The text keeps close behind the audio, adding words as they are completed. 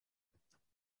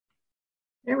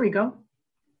There we go.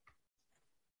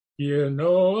 You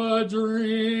know, a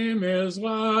dream is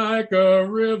like a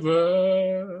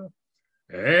river,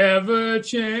 ever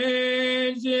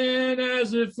changing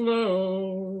as it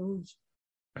flows.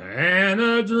 And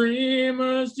a dream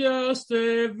is just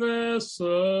a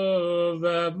vessel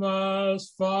that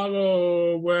must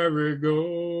follow where it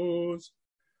goes,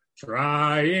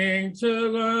 trying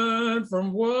to learn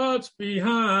from what's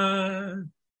behind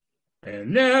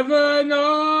and never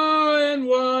knowing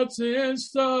what's in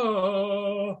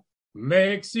store.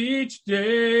 Makes each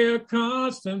day a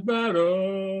constant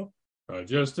battle,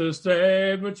 just to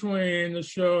stay between the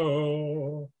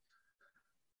shore.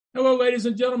 Hello, ladies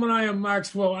and gentlemen. I am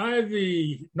Maxwell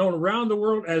Ivy, known around the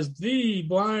world as the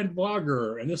Blind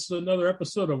Blogger, and this is another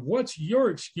episode of What's Your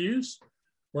Excuse,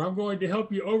 where I'm going to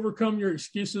help you overcome your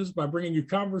excuses by bringing you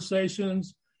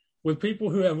conversations with people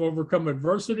who have overcome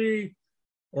adversity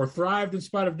or thrived in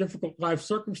spite of difficult life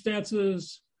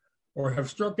circumstances, or have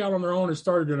struck out on their own and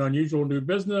started an unusual new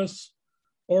business,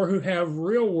 or who have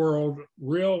real-world,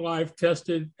 real-life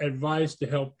tested advice to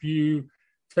help you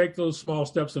take those small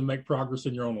steps and make progress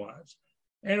in your own lives.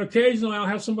 And occasionally I'll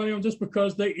have somebody on just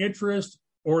because they interest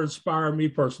or inspire me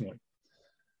personally.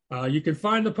 You can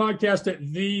find the podcast at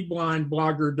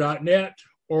theblindblogger.net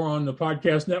or on the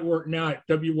podcast network now at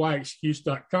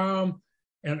wyexcuse.com.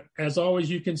 And as always,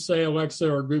 you can say,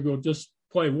 Alexa or Google, just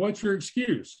play What's Your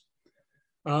Excuse?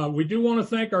 We do want to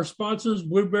thank our sponsors,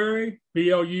 Blueberry,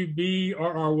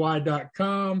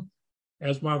 BLUBRRY.com.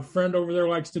 As my friend over there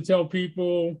likes to tell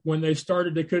people, when they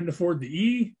started, they couldn't afford the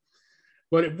E.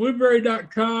 But at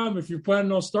blueberry.com, if you're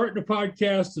planning on starting a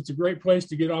podcast, it's a great place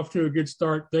to get off to a good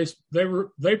start.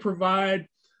 They provide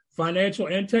financial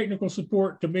and technical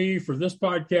support to me for this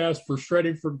podcast, for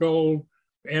Shredding for Gold,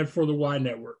 and for the Y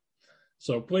Network.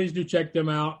 So please do check them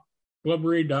out.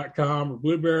 Blueberry.com or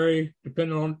Blueberry,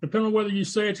 depending on whether you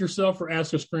say it yourself or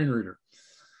ask a screen reader.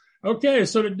 Okay,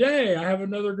 so today I have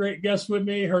another great guest with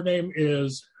me. Her name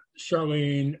is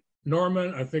Charlene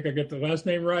Norman. I think I get the last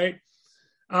name right.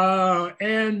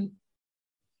 And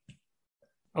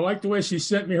I like the way she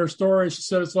sent me her story. She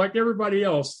said, it's like everybody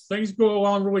else. Things go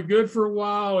along really good for a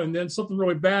while, and then something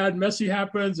really bad, messy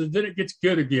happens, and then it gets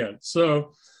good again.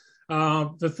 So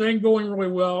the thing going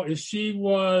really well is she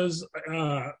was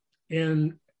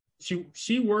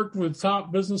she worked with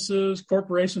top businesses,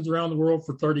 corporations around the world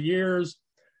for 30 years.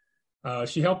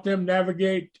 She helped them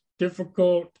navigate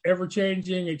difficult,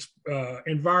 ever-changing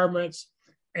environments,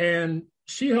 and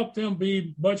she helped them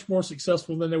be much more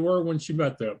successful than they were when she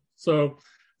met them. So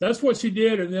that's what she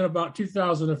did. And then about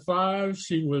 2005,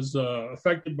 she was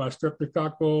affected by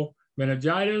streptococcal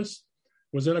meningitis,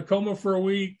 was in a coma for a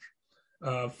week,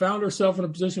 found herself in a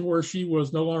position where she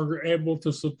was no longer able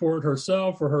to support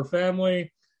herself or her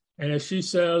family. And as she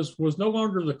says, was no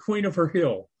longer the queen of her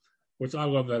hill, which I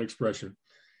love that expression.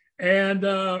 And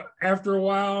after a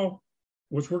while,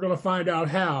 which we're going to find out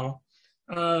how,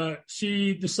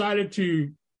 she decided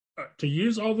to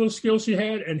use all those skills she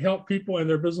had and help people and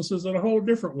their businesses in a whole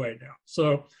different way now.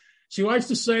 So she likes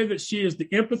to say that she is the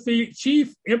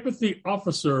chief empathy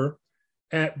officer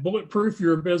at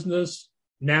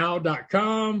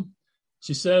bulletproofyourbusinessnow.com.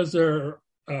 She says there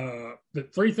are the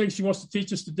three things she wants to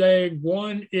teach us today.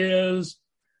 One is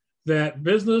that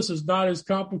business is not as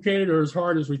complicated or as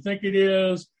hard as we think it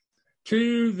is.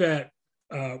 Two, that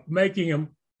making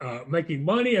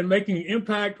money and making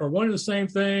impact are one and the same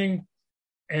thing.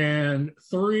 And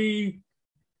three,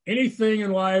 anything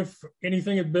in life,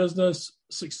 anything in business,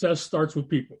 success starts with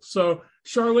people. So,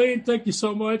 Charlene, thank you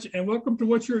so much, and welcome to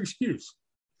What's Your Excuse?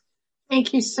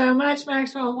 Thank you so much,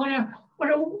 Maxwell. I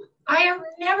have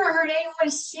never heard anyone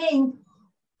sing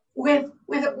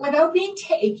without being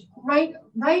taped right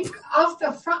off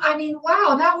the front. I mean,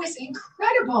 wow, that was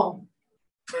incredible.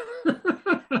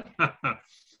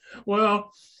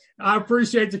 Well, I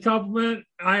appreciate the compliment.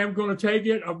 I am going to take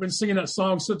it. I've been singing that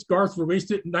song since Garth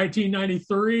released it in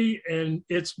 1993, and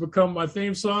it's become my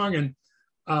theme song. And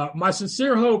my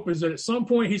sincere hope is that at some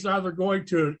point he's either going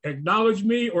to acknowledge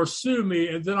me or sue me,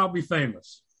 and then I'll be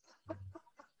famous.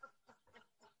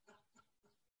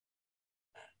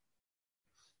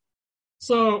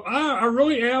 So I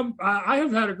really am. I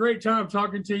have had a great time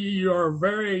talking to you. You are a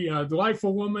very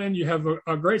delightful woman. You have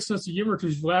a great sense of humor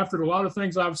because you've laughed at a lot of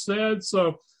things I've said.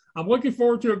 So I'm looking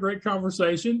forward to a great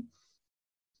conversation.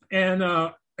 And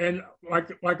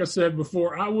like I said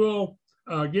before, I will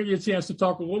give you a chance to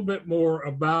talk a little bit more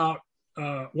about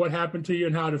what happened to you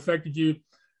and how it affected you.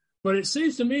 But it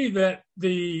seems to me that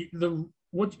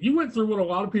what you went through, what a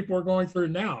lot of people are going through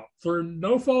now, through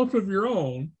no fault of your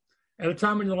own, at a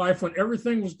time in your life when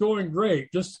everything was going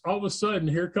great, just all of a sudden,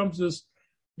 here comes this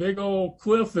big old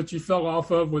cliff that you fell off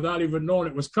of without even knowing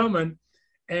it was coming.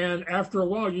 And after a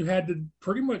while, you had to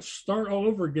pretty much start all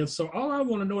over again. So all I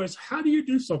want to know is, how do you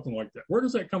do something like that? Where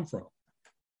does that come from?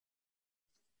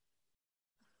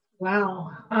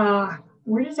 Wow.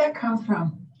 Where does that come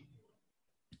from?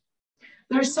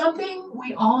 There's something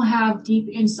we all have deep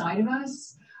inside of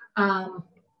us.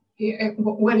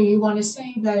 Whether you want to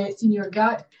say that it's in your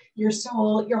gut, your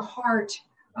soul, your heart,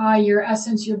 your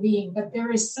essence, your being, but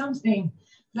there is something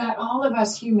that all of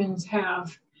us humans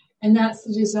have, and that's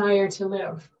the desire to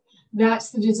live. That's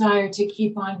the desire to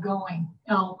keep on going.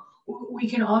 Now, we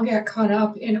can all get caught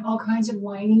up in all kinds of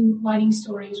whining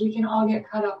stories. We can all get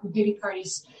caught up in pity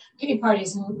parties.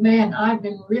 And man, I've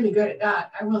been really good at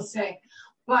that, I will say.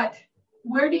 But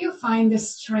where do you find the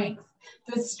strength?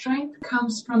 The strength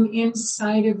comes from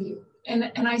inside of you.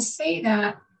 And I say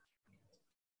that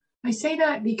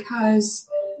because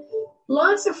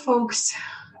lots of folks,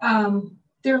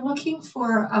 they're looking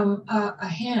for a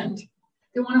hand.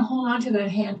 They want to hold on to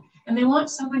that hand, and they want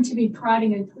someone to be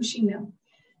prodding and pushing them.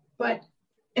 But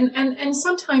and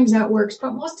sometimes that works,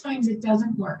 but most times it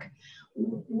doesn't work.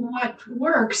 What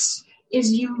works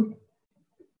is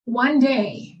one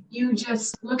day you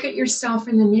just look at yourself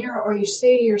in the mirror, or you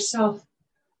say to yourself,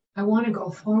 I want to go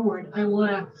forward. I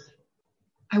want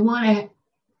to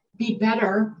be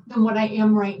better than what I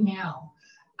am right now.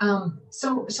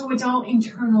 So it's all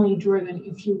internally driven,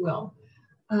 if you will.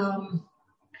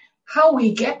 How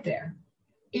we get there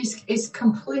is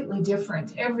completely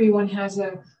different. Everyone has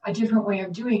a different way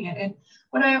of doing it. And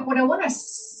what I want to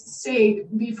say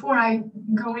before I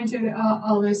go into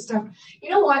all this stuff, you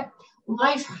know what?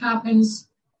 Life happens,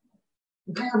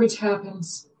 garbage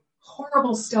happens,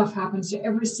 horrible stuff happens to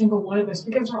every single one of us,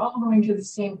 because we're all going to the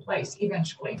same place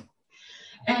eventually.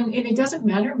 And it doesn't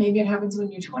matter. Maybe it happens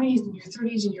when you're 20s, in your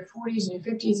 30s, in your 40s, in your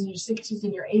 50s, in your 60s,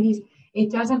 in your 80s.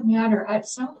 It doesn't matter. At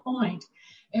some point,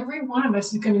 every one of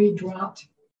us is going to be dropped,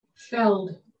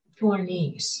 felled to our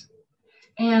knees.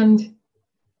 And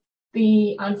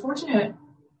the unfortunate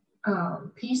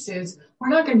piece is, we're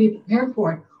not going to be prepared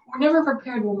for it. We're never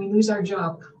prepared when we lose our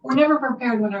job. We're never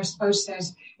prepared when our spouse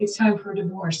says it's time for a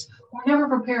divorce. We're never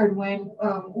prepared when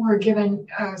we're given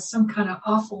some kind of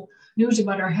awful news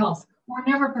about our health. We're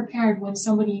never prepared when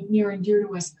somebody near and dear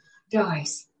to us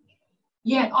dies.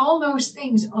 Yet all those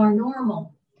things are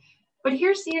normal. But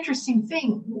here's the interesting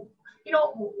thing. You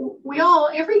know,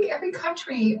 every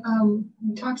country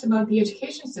talks about the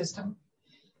education system,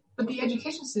 but the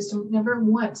education system never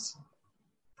once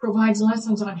provides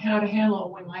lessons on how to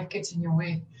handle when life gets in your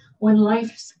way, when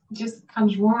life just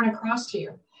comes roaring across to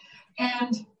you.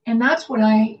 And that's what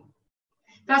I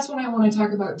want to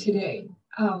talk about today.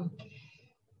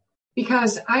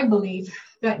 Because I believe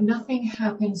that nothing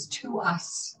happens to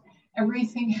us.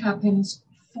 Everything happens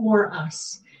for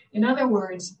us. In other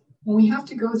words, when we have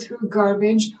to go through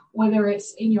garbage, whether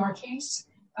it's in your case,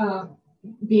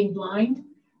 being blind,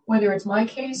 whether it's my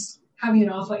case, having an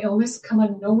awful illness come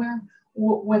out of nowhere,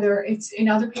 whether it's in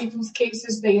other people's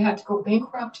cases, they had to go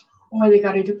bankrupt, or they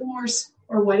got a divorce,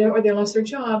 or whatever, or they lost their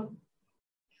job.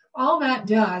 All that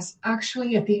does,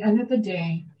 actually, at the end of the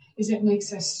day, is it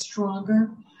makes us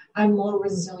stronger and more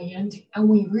resilient, and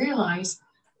we realize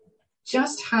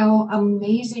just how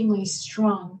amazingly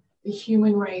strong the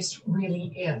human race really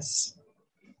is.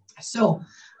 So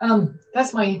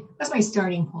that's my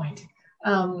starting point.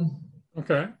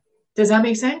 Okay. Does that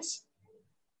make sense?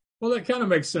 Well, that kind of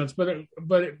makes sense, but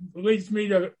it leads me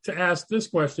to ask this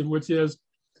question, which is,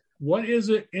 what is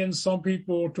it in some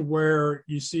people to where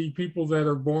you see people that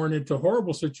are born into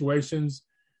horrible situations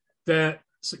that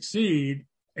succeed,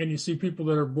 and you see people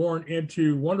that are born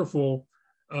into wonderful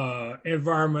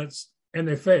environments and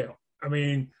they fail? I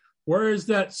mean, where is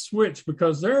that switch?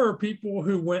 Because there are people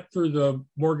who went through the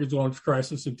mortgage loan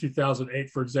crisis in 2008,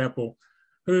 for example,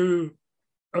 who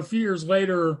a few years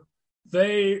later,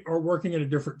 they are working in a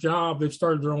different job. They've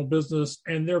started their own business,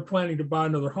 and they're planning to buy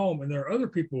another home. And there are other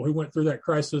people who went through that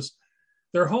crisis.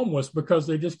 They're homeless because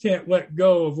they just can't let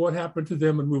go of what happened to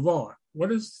them and move on.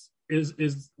 What is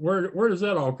where does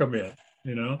that all come in?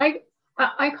 You know,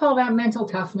 I call that mental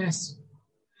toughness.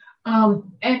 And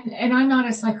I'm not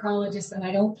a psychologist, and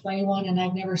I don't play one, and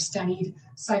I've never studied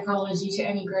psychology to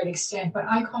any great extent, but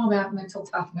I call that mental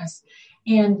toughness.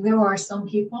 And there are some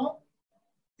people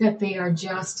that they are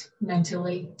just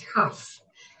mentally tough.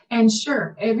 And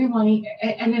sure, everybody,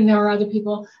 and then there are other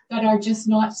people that are just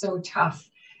not so tough.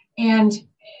 And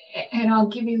I'll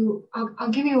give you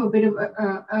a bit of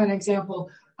an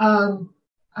example. I'm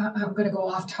going to go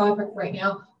off topic right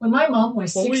now. When my mom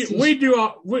was 60, we do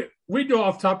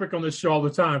off topic on this show all the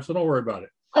time, so don't worry about it.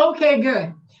 Okay,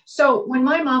 good. So when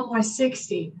my mom was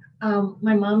 60,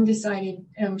 my mom decided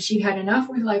she had enough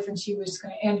with life and she was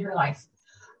going to end her life.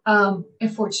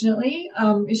 Unfortunately,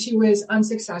 she was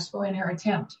unsuccessful in her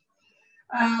attempt.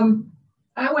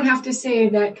 I would have to say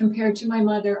that compared to my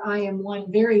mother, I am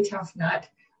one very tough nut.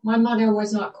 My mother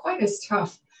was not quite as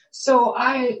tough. So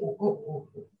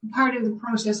part of the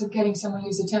process of getting someone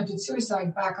who's attempted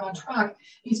suicide back on track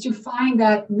is to find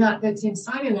that nut that's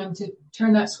inside of them, to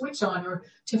turn that switch on, or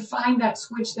to find that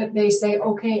switch that they say,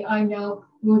 okay, I'm now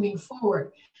moving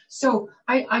forward. So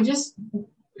I just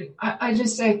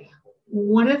say,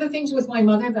 one of the things with my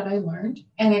mother that I learned,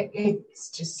 and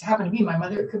it's just happened to be my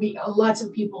mother, it could be lots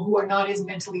of people who are not as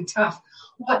mentally tough.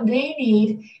 What they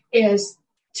need is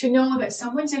to know that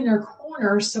someone's in their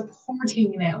corner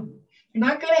supporting them. You're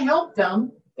not going to help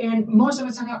them, and most of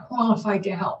us are not qualified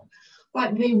to help,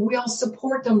 but they will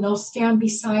support them. They'll stand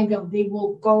beside them. They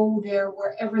will go there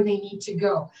wherever they need to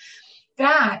go.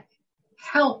 That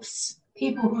helps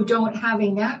people who don't have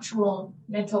a natural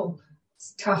mental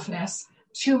toughness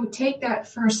to take that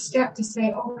first step to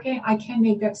say, okay, I can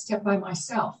make that step by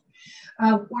myself.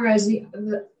 Whereas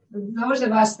those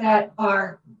of us that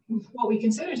are what we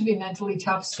consider to be mentally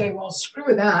tough say, well,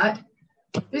 screw that.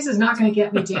 This is not going to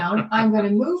get me down. I'm going to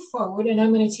move forward and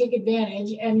I'm going to take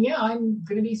advantage. And yeah, I'm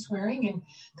going to be swearing and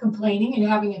complaining and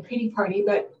having a pity party,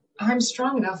 but I'm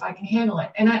strong enough, I can handle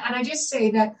it. And I just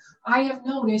say that I have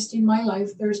noticed in my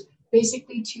life, there's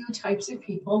basically two types of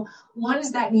people. One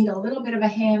is that need a little bit of a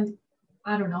hand,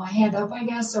 I don't know, a hand up, I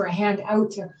guess, or a hand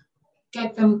out to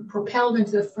get them propelled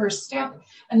into the first step.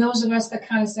 And those of us that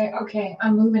kind of say, okay,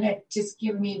 I'm moving it, just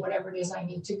give me whatever it is I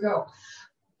need to go.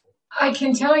 I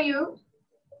can tell you,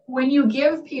 when you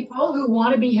give people who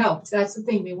want to be helped, that's the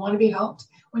thing, they want to be helped.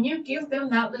 When you give them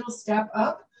that little step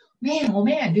up, man, oh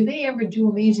man, do they ever do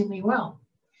amazingly well.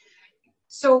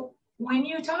 So when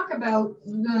you talk about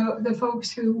the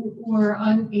folks who were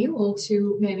unable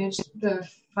to manage the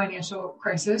financial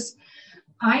crisis,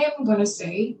 I am going to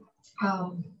say,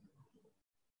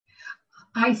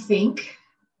 I think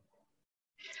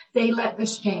they let the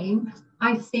shame,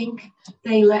 I think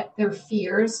they let their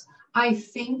fears, I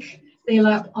think they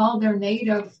let all their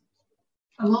negative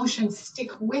emotions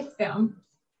stick with them.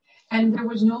 And there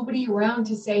was nobody around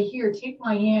to say, here, take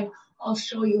my hand, I'll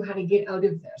show you how to get out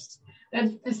of this.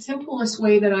 That's the simplest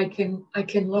way that I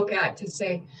can look at to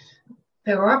say,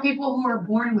 there are people who are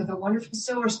born with a wonderful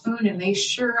silver spoon and they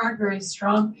sure are very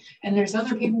strong. And there's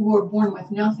other people who are born with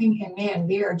nothing and man,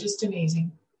 they are just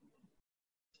amazing.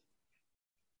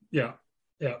 Yeah.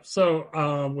 Yeah.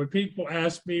 So when people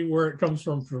ask me where it comes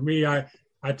from, for me, I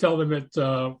tell them it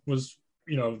was,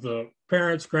 the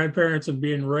parents, grandparents, and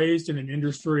being raised in an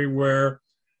industry where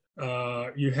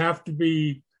you have to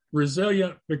be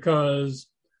resilient because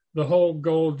the whole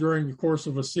goal during the course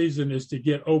of a season is to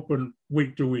get open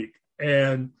week to week.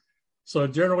 And so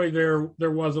generally there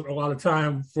wasn't a lot of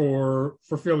time for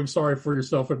feeling sorry for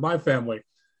yourself in my family.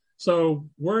 So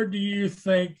where do you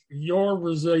think your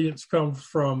resilience comes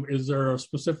from? Is there a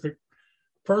specific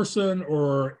person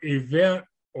or event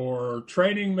or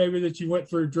training maybe that you went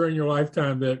through during your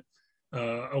lifetime that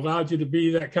allowed you to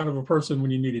be that kind of a person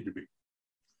when you needed to be?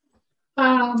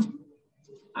 I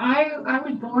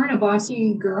was born a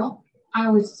bossy girl.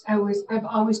 I've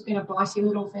always been a bossy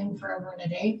little thing forever and a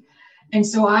day. And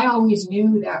so I always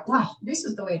knew that, wow, this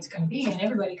is the way it's going to be. And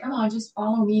everybody, come on, just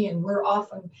follow me and we're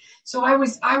off. And so I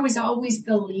was always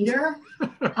the leader.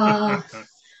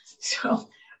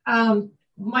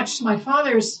 Much to my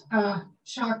father's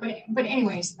shock, but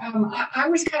anyways, I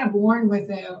was kind of born with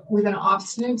an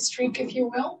obstinate streak, if you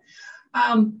will.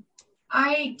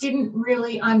 I didn't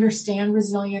really understand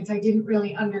resilience. I didn't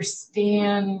really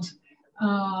understand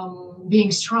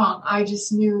being strong. I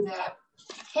just knew that,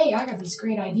 hey, I got these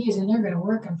great ideas and they're going to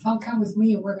work and come with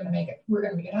me and we're going to make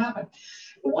it happen.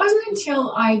 It wasn't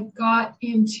until I got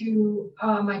into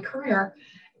my career,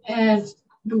 and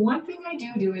the one thing I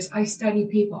do is I study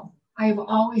people. I have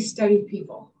always studied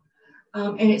people.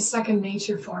 And it's second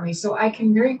nature for me. So I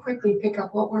can very quickly pick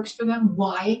up what works for them,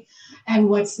 why, and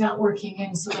what's not working,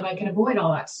 and so that I can avoid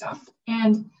all that stuff.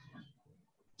 And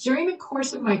during the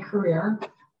course of my career,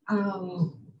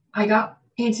 I got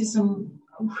into some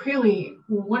really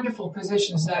wonderful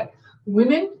positions that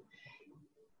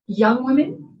young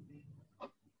women,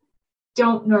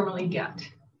 don't normally get.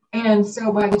 And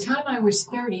so by the time I was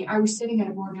 30, I was sitting at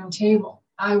a boardroom table.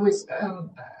 I was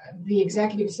the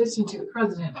executive assistant to the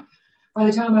president. By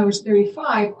the time I was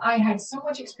 35, I had so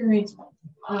much experience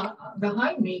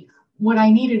behind me. What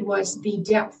I needed was the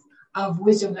depth of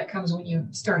wisdom that comes when you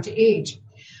start to age.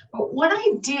 But what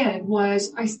I did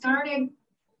was I started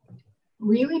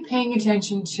really paying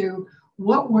attention to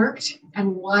what worked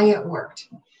and why it worked.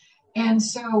 And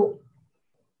so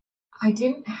I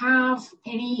didn't have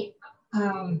any,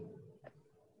 I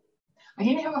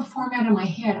didn't have a format in my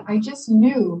head. I just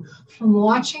knew from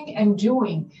watching and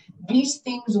doing, these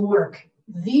things work.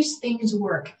 These things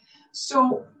work.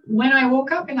 So when I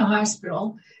woke up in the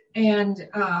hospital and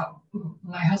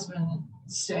my husband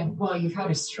said, well, you've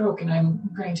had a stroke and I'm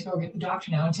going to go get the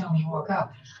doctor now and tell me you woke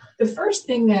up. The first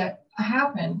thing that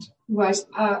happened was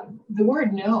the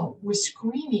word no was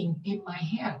screaming in my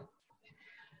head.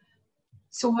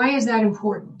 So why is that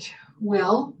important?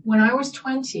 Well, when I was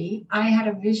 20, I had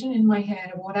a vision in my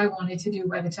head of what I wanted to do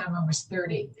by the time I was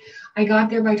 30. I got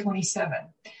there by 27,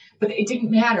 but it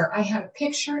didn't matter. I had a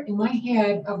picture in my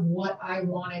head of what I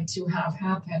wanted to have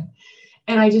happen.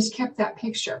 And I just kept that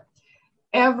picture.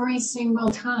 Every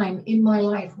single time in my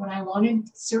life when I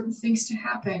wanted certain things to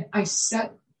happen, I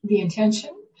set the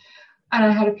intention and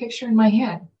I had a picture in my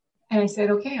head. And I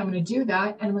said, okay, I'm going to do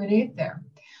that and I'm going to get there.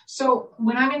 So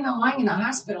when I'm lying in the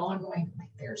hospital, I'm going,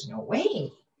 there's no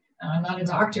way. I'm not a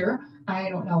doctor. I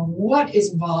don't know what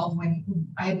is involved. When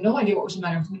I had no idea what was the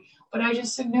matter with me. But I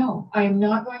just said, no, I am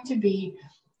not going to be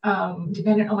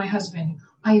dependent on my husband.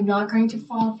 I am not going to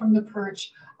fall from the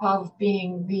perch of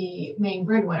being the main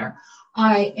breadwinner.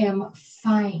 I am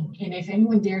fine. And if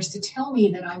anyone dares to tell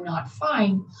me that I'm not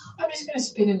fine, I'm just going to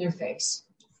spit in their face.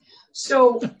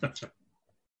 So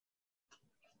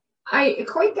I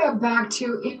equate that back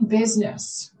to in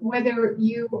business, whether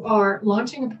you are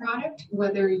launching a product,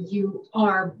 whether you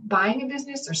are buying a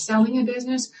business or selling a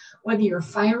business, whether you're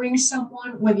firing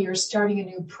someone, whether you're starting a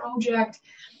new project,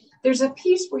 there's a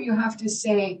piece where you have to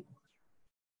say,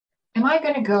 am I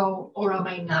going to go or am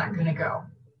I not going to go?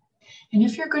 And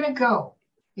if you're going to go,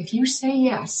 if you say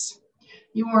yes,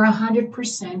 you are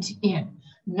 100% in.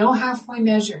 No halfway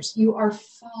measures. You are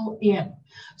full in.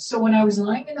 So when I was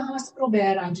lying in the hospital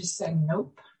bed, I just said,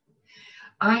 nope.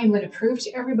 I am going to prove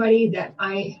to everybody that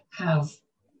I have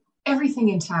everything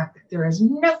intact. There is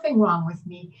nothing wrong with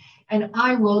me, and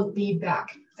I will be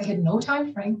back. I had no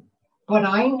time frame, but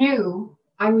I knew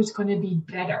I was going to be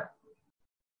better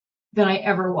than I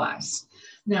ever was.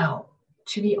 Now,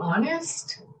 to be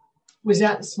honest, was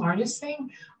that the smartest thing?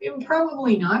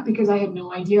 Probably not, because I had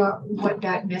no idea what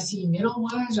that messy middle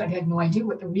was. I had no idea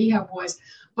what the rehab was.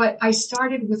 But I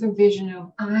started with a vision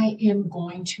of, I am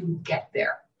going to get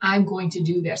there. I'm going to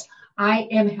do this. I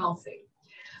am healthy.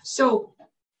 So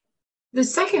the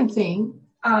second thing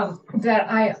that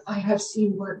I have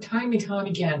seen work time and time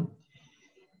again,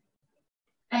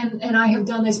 and I have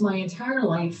done this my entire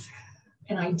life,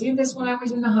 and I did this when I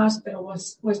was in the hospital,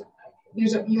 was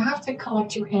you have to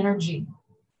collect your energy.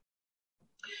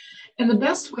 And the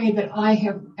best way that I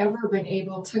have ever been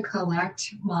able to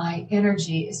collect my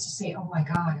energy is to say, oh my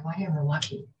God, am I ever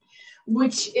lucky?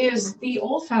 Which is the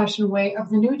old-fashioned way of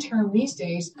the new term these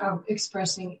days of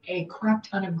expressing a crap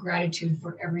ton of gratitude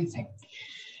for everything.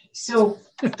 So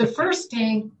the first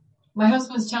day, my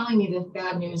husband's telling me this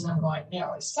bad news, I'm going,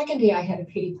 no. The second day I had a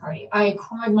pity party. I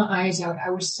cried my eyes out.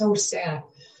 I was so sad.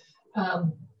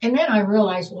 And then I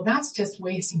realized, well, that's just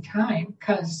wasting time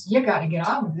because you got to get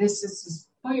on with this. This is,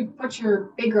 you put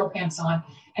your big girl pants on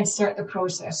and start the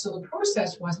process. So the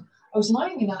process was, I was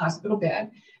lying in a hospital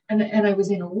bed and I was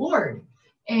in a ward,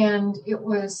 and it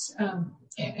was,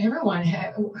 everyone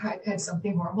had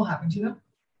something horrible happen to them.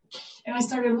 And I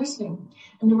started listening,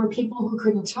 and there were people who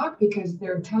couldn't talk because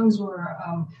their tongues were,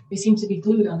 they seemed to be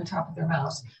glued on the top of their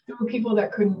mouths. There were people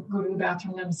that couldn't go to the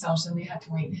bathroom themselves, and they had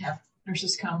to wait and have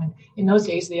nurses come. And in those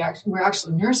days, they were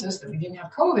actually nurses, but we didn't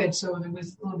have COVID, so there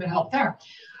was a little bit of help there.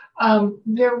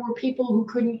 There were people who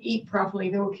couldn't eat properly.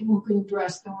 There were people who couldn't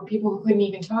dress. There were people who couldn't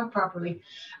even talk properly.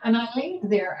 And I laid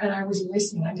there and I was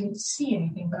listening. I didn't see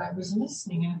anything, but I was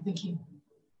listening and I'm thinking,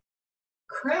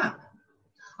 crap,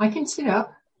 I can sit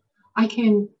up. I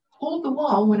can hold the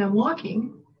wall when I'm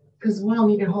walking because the wall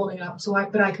needed holding up.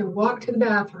 But I could walk to the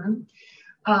bathroom.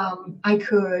 I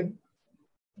could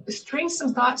string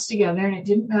some thoughts together, and it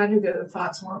didn't matter that the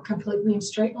thoughts weren't completely in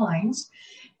straight lines.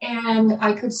 And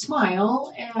I could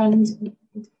smile and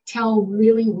tell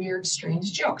really weird,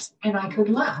 strange jokes, and I could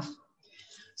laugh.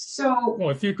 So, well,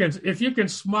 if you can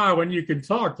smile and you can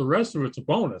talk, the rest of it's a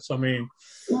bonus. I mean,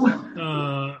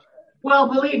 well,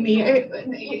 believe me,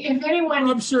 if anyone,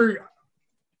 I'm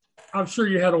sure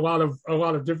you had a lot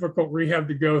of difficult rehab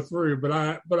to go through, but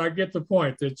I get the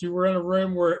point that you were in a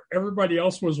room where everybody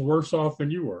else was worse off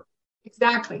than you were.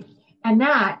 Exactly, and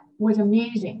that was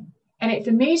amazing. And it's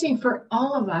amazing for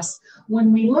all of us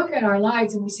when we look at our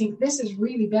lives and we think this is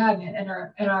really bad, and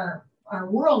our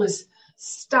world is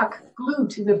stuck,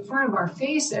 glued to the front of our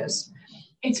faces.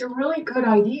 it's a really good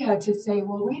idea to say,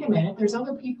 well, wait a minute, there's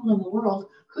other people in the world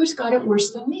who's got it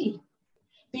worse than me.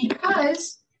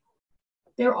 Because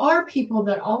there are people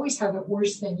that always have it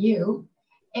worse than you.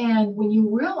 And when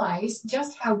you realize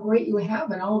just how great you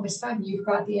have it, all of a sudden you've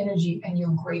got the energy and you're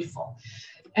grateful.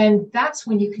 And that's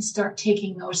when you can start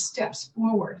taking those steps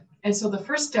forward. And so the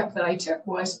first step that I took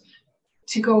was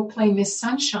to go play Miss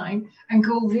Sunshine and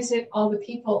go visit all the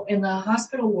people in the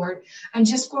hospital ward and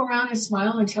just go around and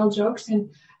smile and tell jokes.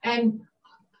 And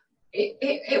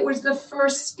it was the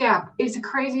first step. It's a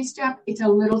crazy step. It's a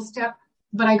little step.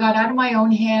 But I got out of my own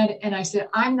head and I said,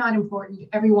 I'm not important.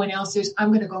 Everyone else is. I'm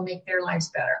going to go make their lives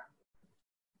better.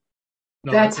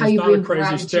 No, that's how you bring crazy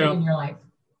gratitude step in your life.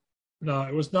 No,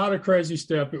 it was not a crazy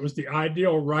step. It was the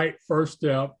ideal right first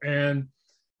step. And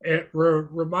it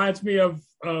reminds me of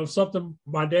something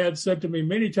my dad said to me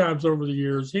many times over the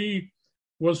years. He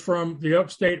was from the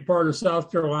upstate part of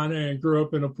South Carolina and grew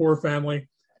up in a poor family.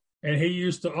 And he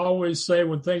used to always say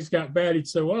when things got bad, he'd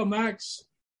say, well, Max,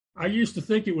 I used to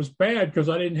think it was bad because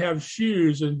I didn't have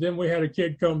shoes. And then we had a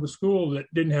kid come to school that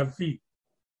didn't have feet.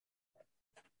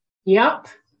 Yep.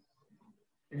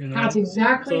 That's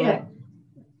exactly it.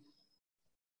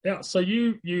 Yeah. So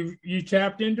you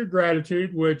tapped into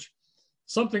gratitude, which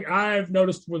something I've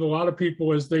noticed with a lot of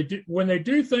people is when they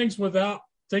do things without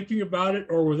thinking about it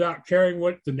or without caring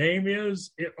what the name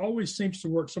is, it always seems to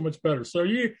work so much better. So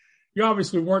you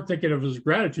obviously weren't thinking of it as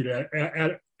gratitude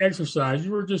at exercise.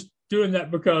 You were just doing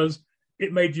that because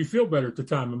it made you feel better at the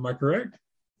time. Am I correct?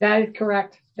 That is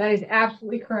correct. That is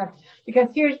absolutely correct. Because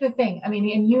here's the thing. I mean,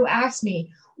 and you asked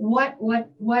me,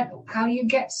 how do you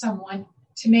get someone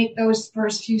to make those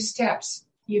first few steps?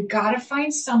 You've got to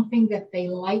find something that they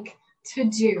like to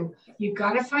do. You've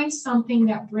got to find something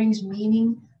that brings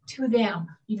meaning to them.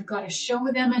 You've got to show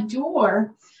them a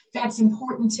door that's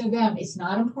important to them. It's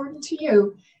not important to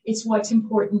you. It's what's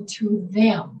important to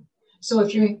them. So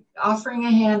if you're offering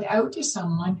a hand out to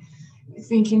someone,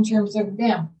 think in terms of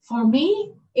them. For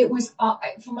me, it was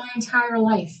for my entire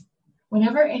life.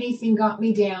 Whenever anything got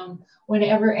me down,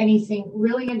 whenever anything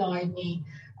really annoyed me,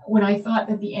 when I thought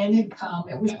that the end had come,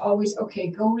 it was always, okay,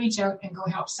 go reach out and go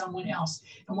help someone else.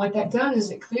 And what that does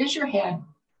is it clears your head.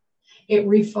 It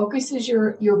refocuses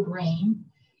your brain.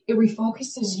 It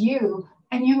refocuses you,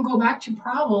 and you can go back to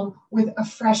problem with a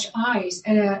fresh eyes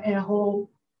and a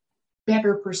whole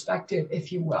better perspective,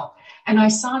 if you will. And I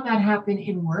saw that happen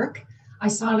in work. I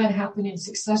saw that happen in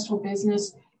successful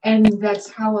business. And that's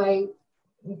how I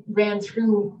ran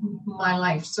through my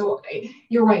life. So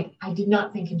you're right. I did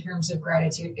not think in terms of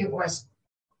gratitude. It was,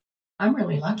 I'm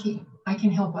really lucky. I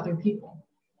can help other people.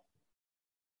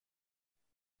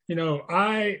 You know,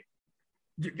 I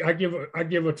give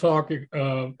a talk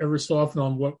every so often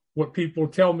on what people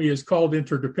tell me is called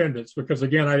interdependence, because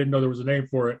again, I didn't know there was a name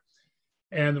for it.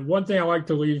 And one thing I like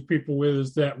to leave people with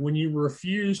is that when you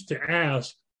refuse to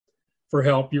ask for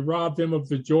help, you rob them of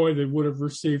the joy they would have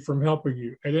received from helping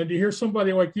you. And then to hear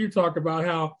somebody like you talk about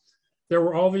how there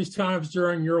were all these times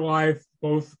during your life,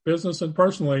 both business and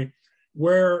personally,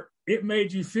 where it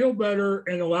made you feel better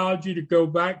and allowed you to go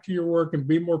back to your work and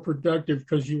be more productive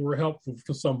because you were helpful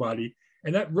to somebody.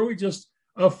 And that really just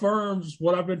affirms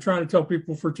what I've been trying to tell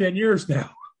people for 10 years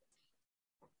now.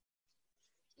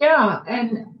 Yeah.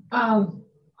 And I'll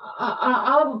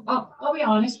be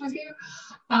honest with you.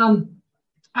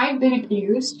 I've been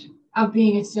accused of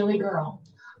being a silly girl.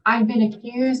 I've been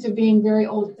accused of being very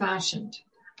old-fashioned.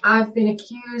 I've been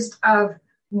accused of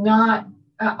not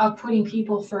of putting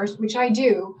people first, which I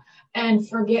do, and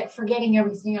forgetting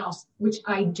everything else, which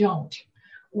I don't.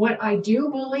 What I do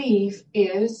believe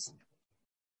is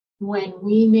when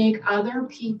we make other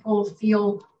people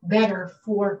feel better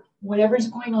for whatever's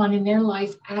going on in their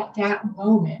life at that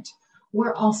moment,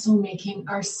 we're also making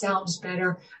ourselves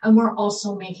better, and we're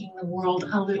also making the world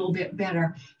a little bit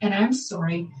better. And I'm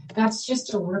sorry, that's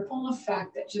just a ripple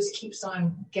effect that just keeps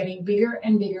on getting bigger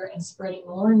and bigger and spreading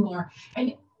more and more.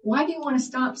 And why do you want to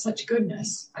stop such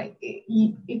goodness?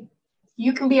 You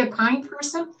can be a kind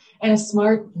person and a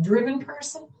smart, driven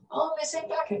person all in the same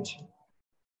package.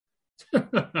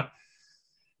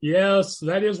 Yes,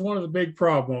 that is one of the big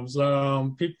problems.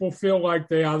 People feel like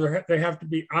they have to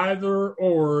be either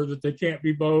or, that they can't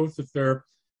be both. If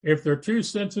they're too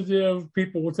sensitive,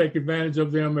 people will take advantage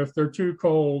of them. If they're too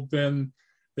cold, then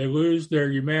they lose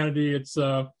their humanity. It's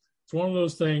one of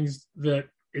those things that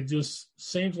it just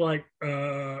seems like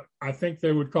I think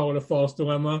they would call it a false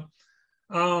dilemma.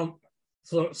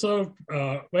 So,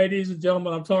 ladies and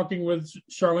gentlemen, I'm talking with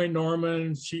Charlene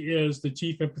Norman. She is the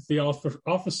Chief Empathy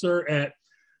Officer at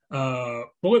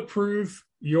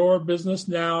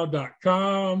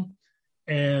bulletproofyourbusinessnow.com.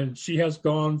 and she has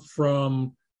gone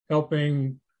from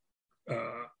helping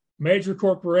major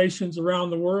corporations around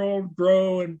the world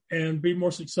grow and be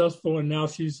more successful. And now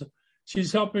she's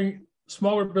helping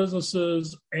smaller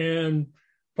businesses and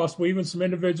possibly even some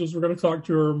individuals. We're going to talk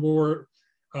to her more.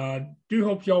 Do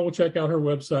hope y'all will check out her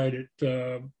website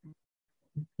at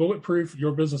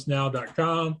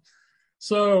bulletproofyourbusinessnow.com.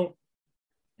 So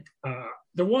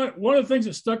one of the things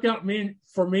that stuck out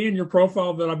for me in your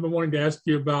profile that I've been wanting to ask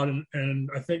you about, and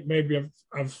I think maybe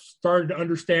I've started to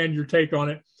understand your take on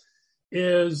it,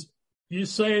 is you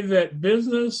say that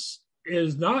business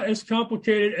is not as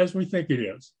complicated as we think it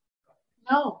is.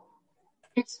 No,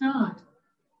 it's not.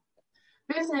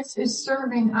 Business is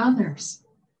serving others.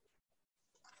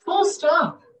 Full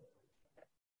stop.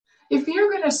 If you're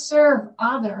going to serve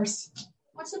others,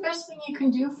 what's the best thing you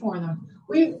can do for them?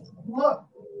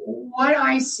 What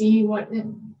I see,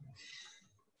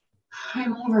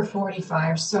 I'm over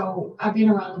 45, so I've been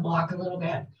around the block a little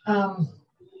bit.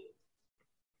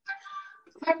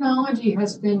 Technology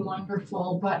has been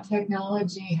wonderful, but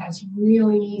technology has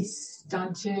really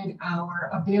stunted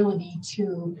our ability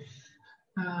to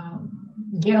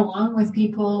get along with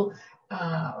people,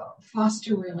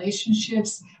 foster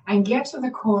relationships, and get to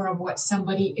the core of what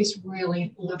somebody is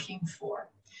really looking for.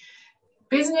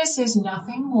 Business is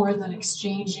nothing more than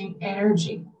exchanging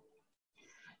energy.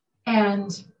 And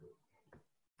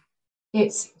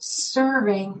it's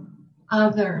serving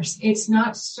others. It's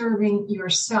not serving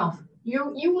yourself.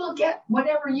 You will get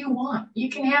whatever you want. You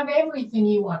can have everything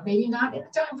you want. Maybe not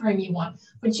at the time frame you want,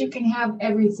 but you can have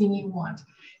everything you want.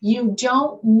 You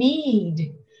don't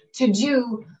need to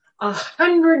do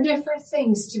 100 different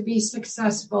things to be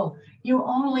successful. You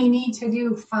only need to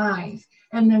do 5.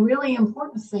 And the really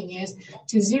important thing is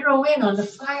to zero in on the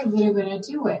 5 that are going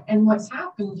to do it. And what's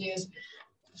happened is,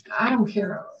 I don't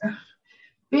care,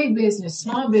 big business,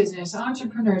 small business,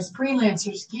 entrepreneurs,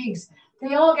 freelancers, gigs,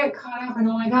 they all get caught up in,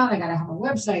 oh my God, I got to have a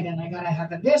website, and I got to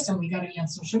have this, and we got to be on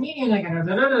social media, and I got to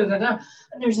da-da-da-da-da.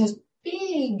 And there's this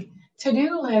big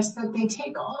to-do list that they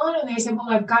take on, and they say, well,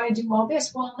 I've got to do all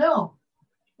this. Well,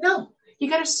 no,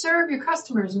 you got to serve your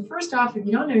customers. And first off, if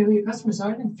you don't know who your customers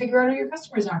are, then figure out who your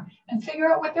customers are and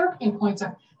figure out what their pain points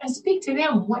are and speak to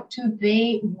them. What do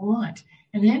they want?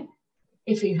 And then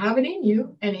if you have it in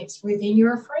you and it's within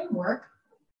your framework,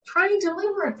 try and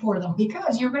deliver it for them,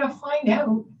 because you're going to find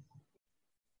out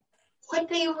what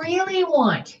they really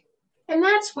want. And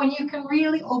that's when you can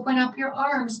really open up your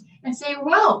arms and say,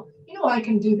 well, I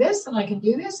can do this and I can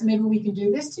do this, and maybe we can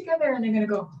do this together. And they're going to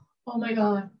go, oh my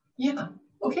God, yeah,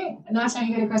 okay. And that's how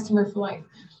you get a customer for life.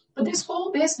 But this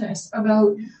whole business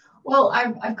about, well,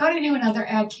 I've got to do another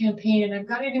ad campaign, and I've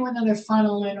got to do another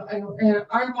funnel, and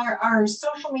our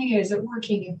social media, is it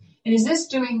working? And is this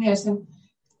doing this? And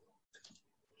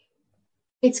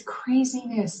it's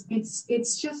craziness.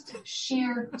 It's just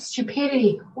sheer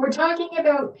stupidity. We're talking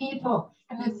about people.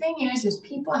 And the thing is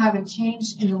people haven't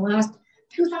changed in the last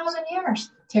 2,000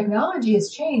 years. Technology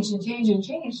has changed and changed and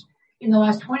changed in the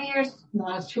last 20 years, in the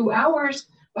last 2 hours.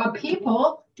 But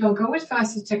people don't go as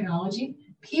fast as technology.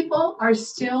 People are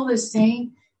still the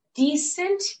same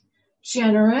decent,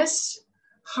 generous,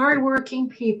 hardworking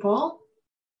people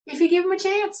if you give them a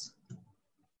chance.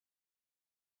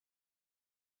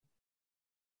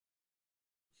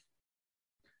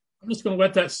 I'm just going to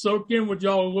let that soak in with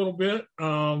y'all a little bit.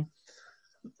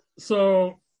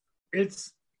 So I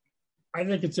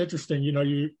think it's interesting.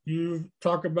 You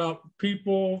talk about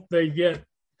people, they're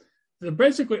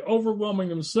basically overwhelming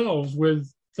themselves with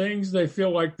things they feel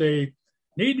like they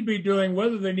need to be doing,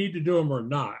 whether they need to do them or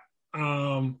not.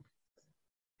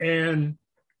 And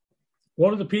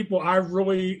one of the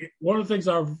things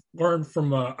I've learned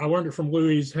I learned it from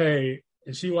Louise Hay,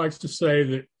 and she likes to say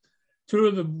that 2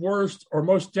 of the worst or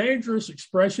most dangerous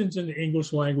expressions in the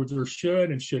English language are should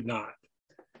and should not.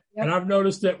 Yep. And I've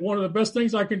noticed that one of the best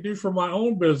things I can do for my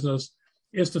own business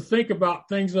is to think about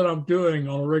things that I'm doing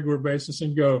on a regular basis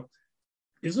and go,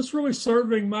 is this really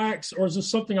serving Max, or is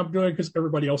this something I'm doing because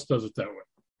everybody else does it that way?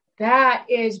 That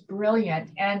is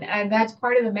brilliant. And that's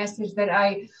part of the message that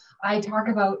I talk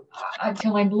about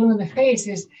until I'm blue in the face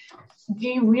is, do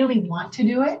you really want to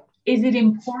do it? Is it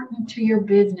important to your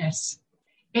business?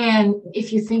 And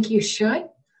if you think you should,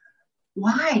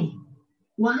 why?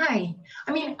 I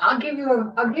mean, I'll give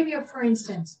you a for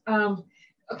instance.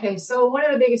 Okay, so one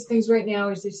of the biggest things right now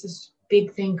is this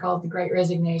big thing called the Great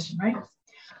Resignation, right?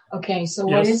 Okay, so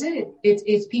yes. What is it?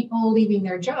 It's people leaving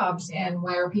their jobs. And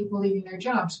why are people leaving their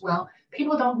jobs? Well,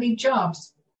 people don't leave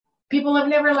jobs. People have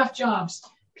never left jobs.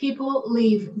 People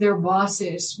leave their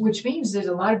bosses, which means there's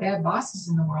a lot of bad bosses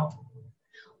in the world.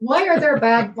 Why are there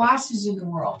bad bosses in the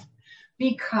world?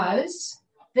 Because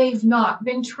They've not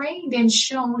been trained and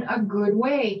shown a good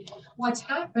way. What's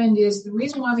happened is the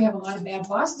reason why we have a lot of bad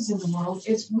bosses in the world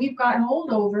is we've got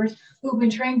holdovers who've been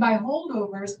trained by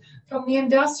holdovers from the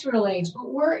industrial age.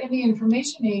 But we're in the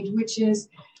information age, which is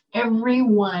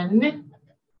everyone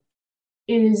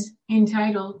is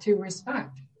entitled to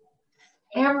respect.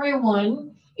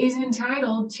 Everyone is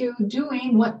entitled to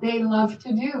doing what they love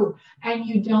to do, and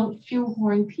you don't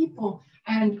shoehorn people.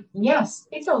 And yes,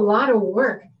 it's a lot of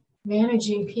work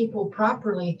managing people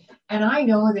properly. And I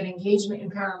know that engagement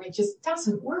empowerment just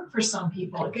doesn't work for some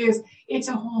people because it's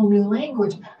a whole new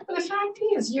language. But the fact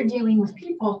is, you're dealing with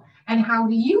people, and how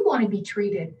do you want to be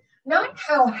treated? Not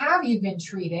how have you been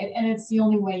treated, and it's the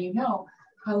only way you know.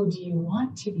 How do you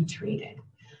want to be treated?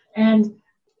 And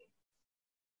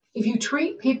if you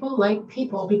treat people like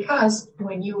people, because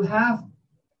when you have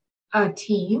a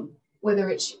team, whether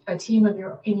it's a team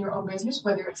in your own business,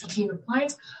 whether it's a team of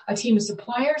clients, a team of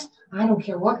suppliers, I don't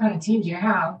care what kind of teams you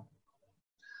have,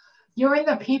 you're in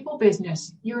the people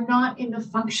business. You're not in the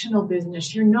functional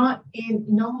business. You're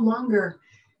no longer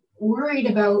worried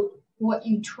about what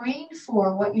you trained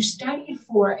for, what you studied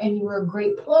for, and you were a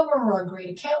great plumber or a great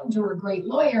accountant or a great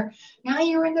lawyer. Now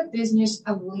you're in the business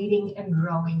of leading and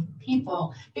growing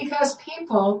people, because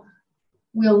people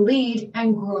will lead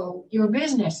and grow your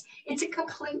business. It's a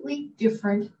completely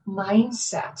different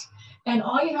mindset. And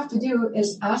all you have to do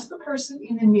is ask the person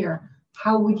in the mirror,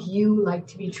 how would you like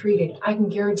to be treated? I can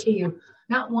guarantee you,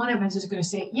 not one of us is going to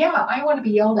say, yeah, I want to be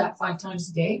yelled at 5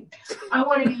 times a day. I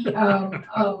want to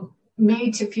be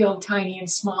made to feel tiny and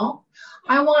small.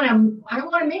 I want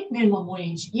to make minimum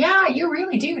wage. Yeah, you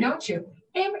really do, don't you?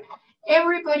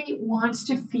 Everybody wants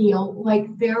to feel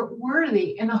like they're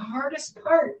worthy. And the hardest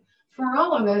part for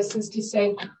all of us is to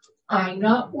say, I'm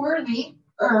not worthy,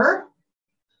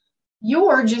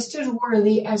 you're just as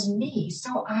worthy as me,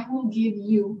 so I will give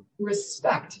you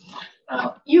respect.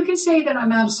 You can say that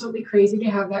I'm absolutely crazy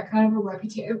to have that kind of a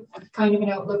reputation, kind of an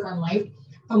outlook on life,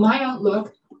 but my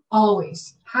outlook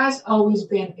has always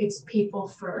been, it's people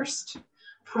first,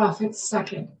 profit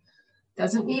second.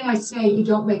 Doesn't mean I say you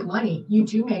don't make money. You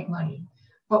do make money.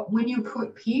 But when you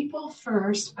put people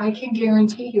first, I can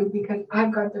guarantee you, because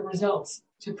I've got the results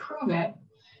to prove it,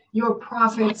 your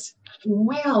profits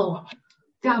will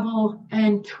double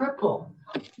and triple.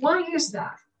 Why is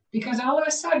that? Because all of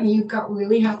a sudden you've got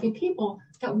really happy people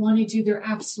that want to do their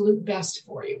absolute best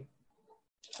for you.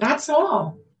 That's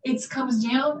all. It comes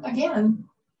down, again,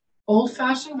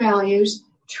 old-fashioned values.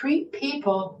 Treat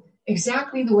people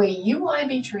exactly the way you want to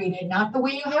be treated, not the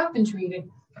way you have been treated,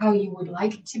 how you would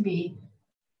like it to be.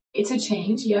 It's a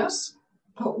change, yes,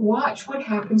 but watch what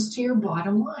happens to your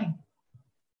bottom line.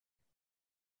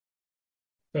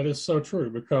 That is so true,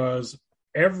 because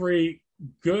every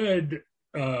good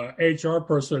HR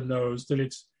person knows that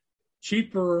it's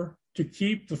cheaper to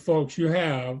keep the folks you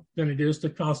have than it is to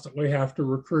constantly have to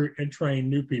recruit and train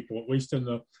new people, at least in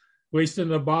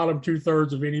the bottom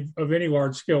 2/3 of any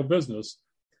large scale business.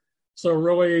 So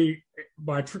really,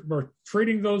 by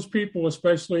treating those people,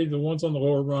 especially the ones on the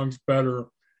lower rungs, better,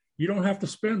 you don't have to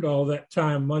spend all that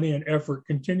time, money, and effort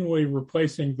continually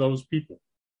replacing those people.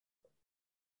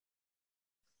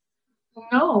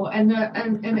 No, and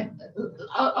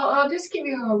I'll just give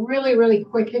you a really, really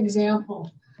quick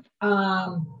example.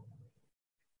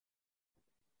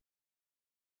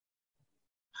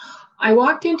 I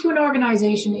walked into an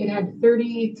organization, it had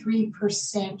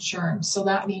 33% churn. So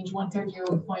that means 1/3 of your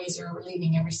employees are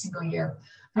leaving every single year.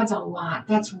 That's a lot.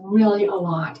 That's really a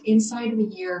lot. Inside of a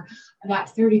year, that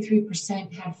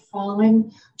 33% had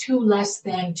fallen to less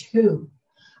than 2.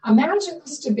 Imagine the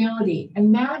stability.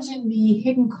 Imagine the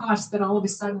hidden costs that all of a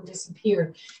sudden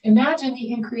disappeared. Imagine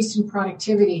the increase in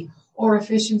productivity or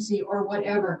efficiency or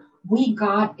whatever. We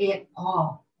got it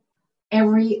all,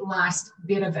 every last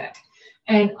bit of it.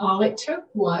 And all it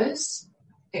took was,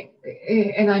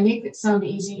 and I make it sound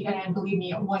easy, and believe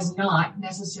me, it was not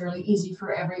necessarily easy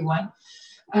for everyone.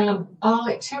 All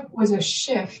it took was a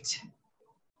shift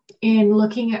in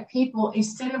looking at people.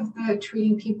 Instead of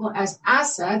treating people as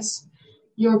assets,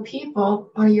 your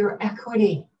people are your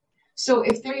equity. So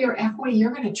if they're your equity,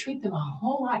 you're going to treat them a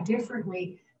whole lot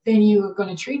differently than you are going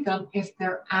to treat them if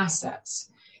they're assets.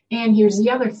 And here's the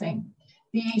other thing.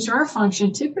 The HR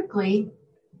function typically,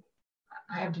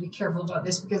 I have to be careful about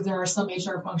this because there are some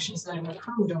HR functions that have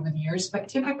improved over the years, but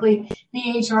typically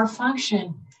the HR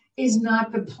function is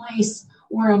not the place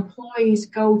where employees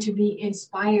go to be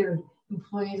inspired.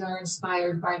 Employees are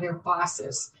inspired by their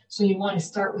bosses. So you want to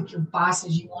start with your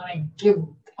bosses. You want to give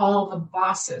all the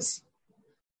bosses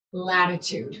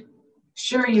latitude.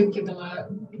 Sure, you give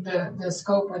them the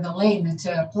scope or the lane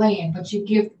to play in, but you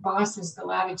give bosses the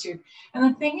latitude. And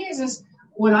the thing is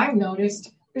what I've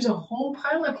noticed, there's a whole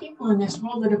pile of people in this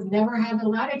world that have never had the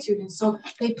latitude. And so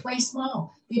they play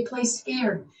small, they play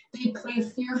scared, they play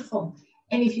fearful.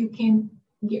 And if you can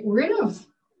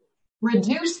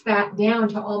reduce that down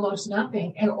to almost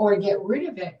nothing or get rid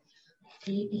of it,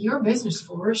 your business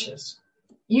flourishes.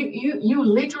 You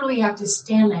literally have to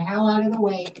stand the hell out of the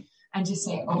way and just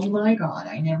say, oh my God,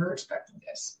 I never expected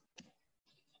this.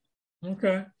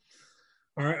 Okay.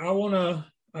 All right. I want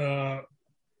to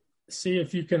see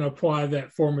if you can apply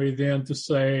that for me then to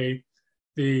say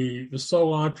the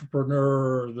sole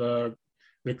entrepreneur,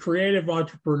 the creative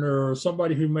entrepreneur,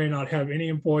 somebody who may not have any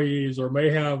employees or may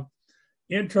have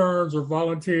interns or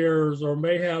volunteers or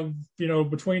may have,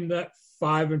 between that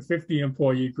 5 and 50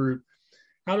 employee group.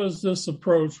 How does this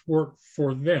approach work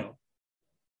for them?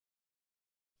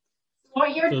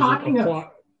 What you're talking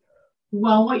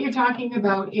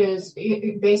about is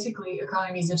basically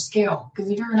economies of scale. Because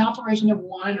if you're an operation of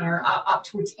 1 or up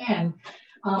to 10,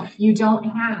 you don't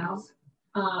have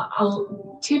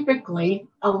typically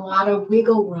a lot of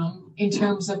wiggle room in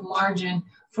terms of margin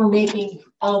for making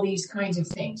all these kinds of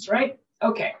things, right?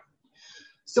 Okay.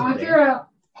 So if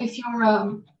you're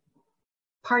a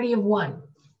party of 1,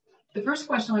 the first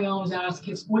question I always ask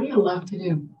is, what do you love to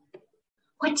do?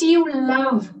 What do you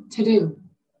love to do?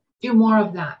 Do more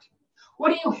of that.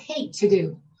 What do you hate to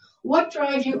do? What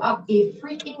drives you up a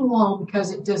freaking wall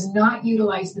because it does not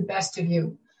utilize the best of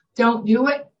you? Don't do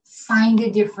it. Find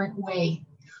a different way.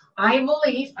 I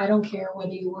believe, I don't care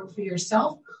whether you work for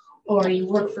yourself or you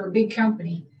work for a big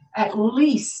company, at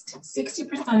least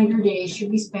 60% of your day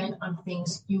should be spent on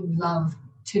things you love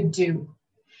to do.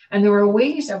 And there are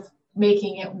ways of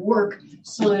making it work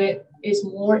so that it is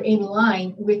more in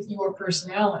line with your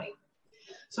personality.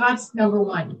 So that's number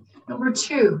 1. Number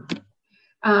 2,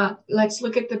 let's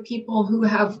look at the people who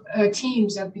have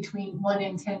teams of between 1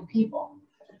 and 10 people.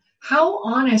 How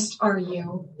honest are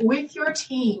you with your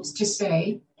teams to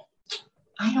say,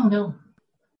 I don't know.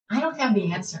 I don't have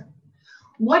the answer.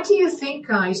 What do you think,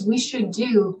 guys, we should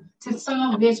do to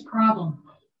solve this problem?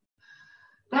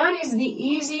 That is the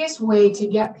easiest way to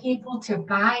get people to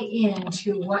buy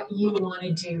into what you want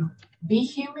to do. Be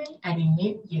human and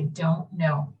admit you don't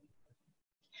know.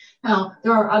 Now,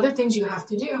 there are other things you have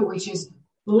to do, which is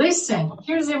listen.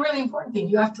 Here's the really important thing.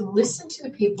 You have to listen to the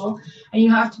people, and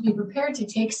you have to be prepared to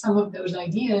take some of those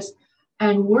ideas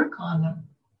and work on them.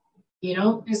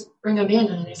 Just bring them in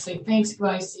and say, thanks,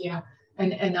 guys, yeah,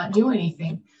 and not do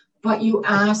anything. But you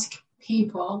ask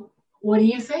people, what do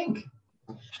you think?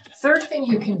 Third thing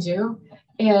you can do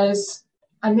is,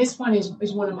 and this one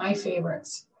is one of my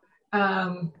favorites,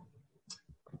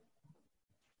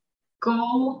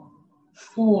 go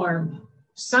form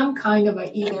some kind of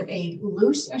either a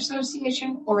loose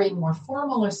association or a more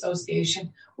formal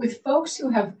association with folks who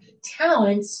have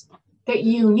talents that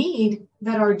you need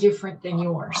that are different than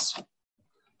yours.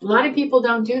 A lot of people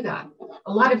don't do that.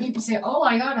 A lot of people say, oh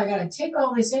my God, I got to take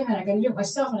all this in and I got to do it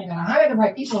myself and I got to hire the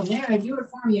right people and they're going to do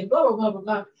it for me and blah, blah, blah, blah,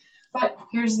 blah. But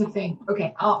here's the thing.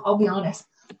 Okay, I'll be honest.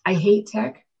 I hate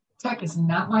tech. Tech is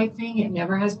not my thing. It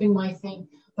never has been my thing.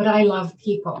 But I love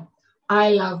people. I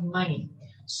love money.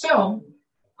 So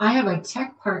I have a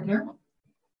tech partner.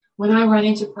 When I run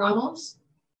into problems,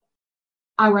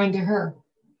 I run to her.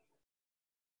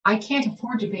 I can't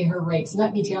afford to pay her rates,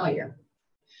 let me tell you.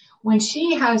 When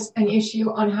she has an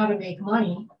issue on how to make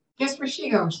money, guess where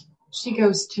she goes? She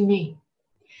goes to me.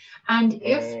 And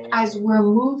as we're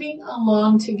moving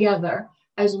along together,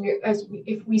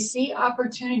 if we see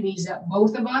opportunities that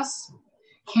both of us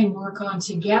can work on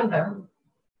together,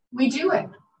 we do it.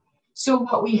 So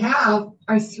what we have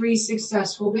are 3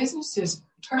 successful businesses,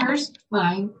 hers,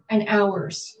 mine, and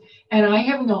ours. And I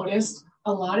have noticed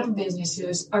a lot of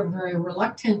businesses are very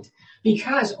reluctant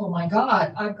because, oh my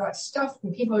God, I've got stuff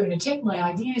and people are going to take my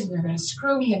ideas and they're going to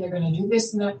screw me and they're going to do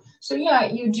this and that. So yeah,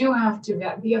 you do have to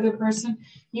vet the other person.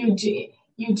 You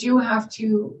do have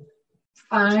to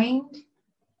find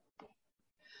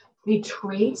the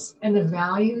traits and the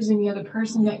values in the other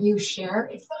person that you share.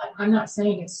 I'm not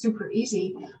saying it's super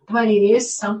easy, but it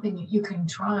is something that you can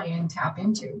try and tap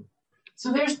into.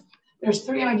 So there's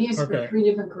 3 ideas for 3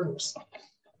 different groups.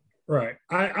 Right.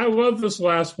 I love this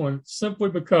last one simply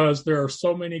because there are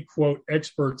so many, quote,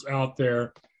 experts out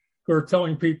there who are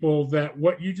telling people that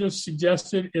what you just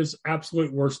suggested is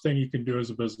absolute worst thing you can do as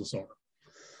a business owner.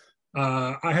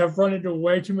 I have run into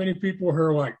way too many people who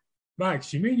are like,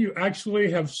 Max, you mean you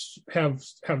actually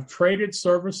have traded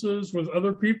services with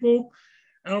other people?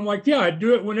 And I'm like, yeah, I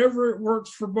do it whenever it works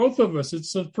for both of us.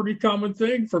 It's a pretty common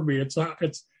thing for me.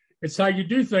 it's how you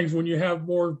do things. When you have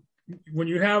more,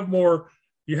 you have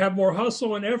more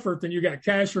hustle and effort than you got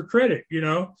cash or credit, you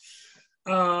know?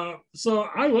 So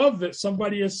I love that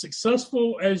somebody as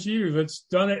successful as you that's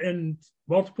done it in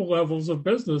multiple levels of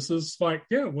business is like,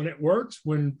 yeah, when it works,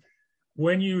 when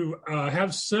you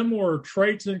have similar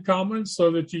traits in common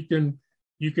so that you can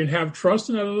have trust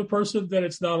in another person, that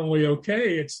it's not only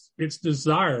okay, it's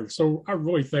desired. So I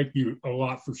really thank you a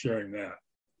lot for sharing that.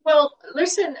 Well,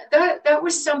 listen, that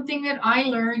was something that I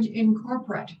learned in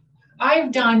corporate.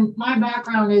 My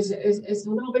background is a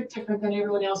little bit different than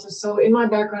everyone else's. So in my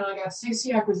background, I got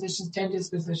 60 acquisitions, 10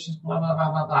 dispositions, blah, blah,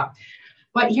 blah, blah, blah.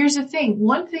 But here's the thing.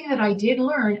 One thing that I did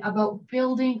learn about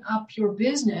building up your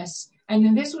business, and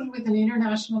then this was with an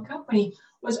international company,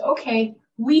 was, okay,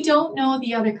 we don't know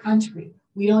the other country.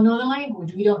 We don't know the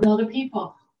language. We don't know the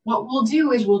people. What we'll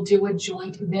do is we'll do a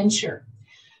joint venture.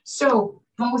 So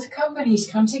both companies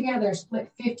come together,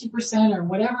 split 50% or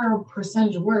whatever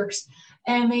percentage works,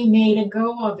 and they made a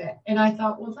go of it. And I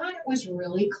thought, well, that was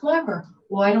really clever.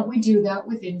 Why don't we do that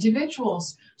with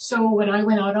individuals? So when I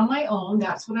went out on my own,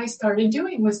 that's what I started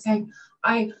doing, was saying,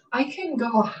 I can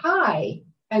go high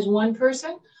as one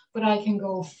person, but I can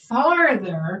go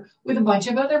farther with a bunch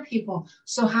of other people.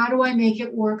 So how do I make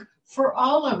it work for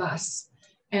all of us?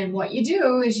 And what you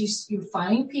do is you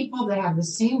find people that have the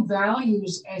same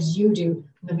values as you do.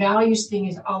 The values thing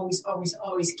is always, always,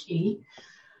 always key.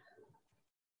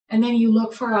 And then you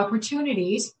look for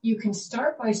opportunities. You can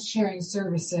start by sharing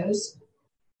services.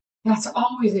 That's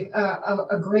always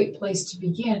a great place to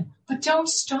begin. But don't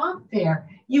stop there.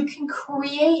 You can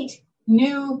create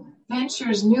new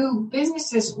ventures, new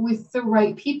businesses with the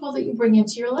right people that you bring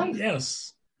into your life.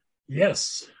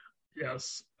 Yes.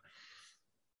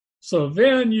 So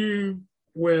then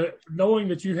with knowing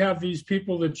that you have these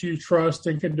people that you trust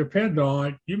and can depend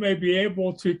on, you may be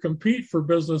able to compete for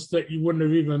business that you wouldn't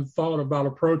have even thought about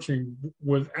approaching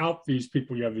without these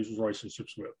people you have these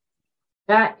relationships with.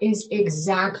 That is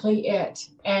exactly it.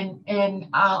 And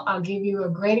I'll give you a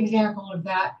great example of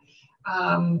that.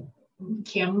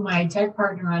 Kim, my tech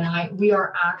partner, and I, we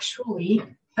are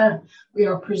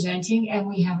presenting, and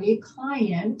we have a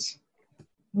client.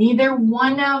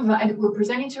 We're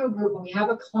presenting to a group, and we have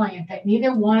a client that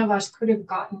neither one of us could have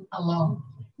gotten alone.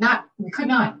 Could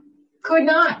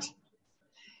not.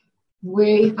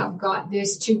 We have got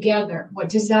this together. What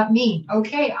does that mean?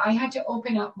 Okay, I had to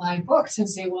open up my books and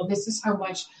say, well, this is how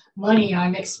much money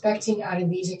I'm expecting out of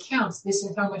these accounts. This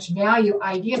is how much value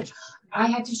I give. I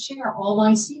had to share all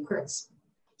my secrets.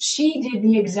 She did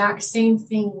the exact same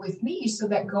thing with me, so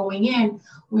that going in,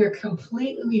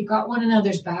 we've got one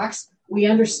another's backs. We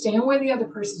understand where the other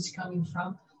person's coming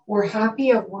from. We're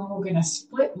happy of when we're going to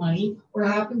split money. We're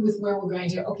happy with where we're going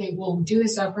to, okay, we'll do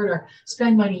this effort or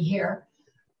spend money here.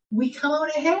 We come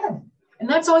out ahead. And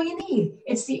that's all you need.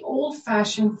 It's the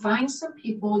old-fashioned, find some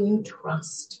people you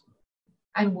trust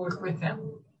and work with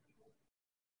them.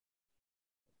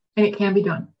 And it can be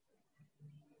done.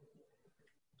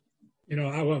 You know,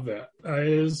 I love that.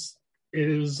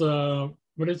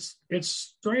 But it's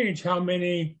strange how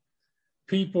many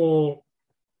people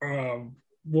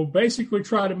will basically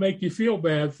try to make you feel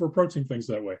bad for approaching things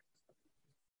that way.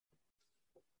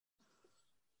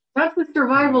 That's the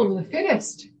survival of the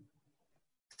fittest.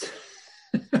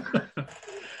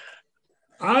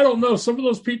 I don't know. Some of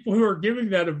those people who are giving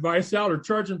that advice out are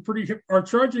charging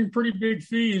pretty big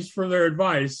fees for their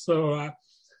advice. So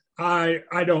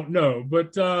I don't know,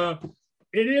 but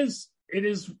it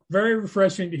is very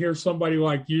refreshing to hear somebody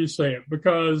like you say it,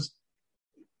 because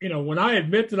you know, when I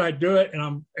admit that I do it, and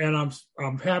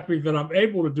I'm happy that I'm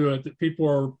able to do it, that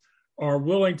people are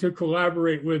willing to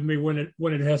collaborate with me when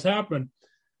it has happened.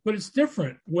 But it's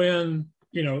different when,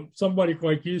 you know, somebody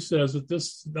like you says that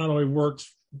this not only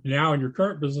works now in your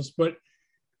current business, but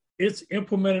it's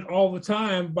implemented all the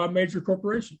time by major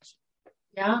corporations.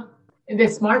 Yeah, the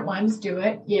smart ones do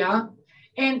it. Yeah,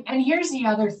 and here's the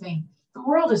other thing: the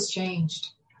world has changed.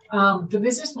 The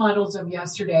business models of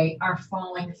yesterday are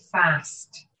falling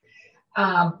fast.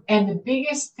 And the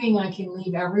biggest thing I can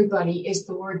leave everybody is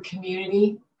the word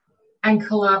community and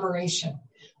collaboration.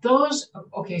 So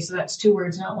that's two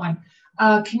words, not one.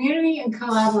 Community and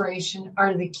collaboration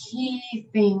are the key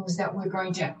things that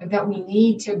we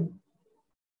need to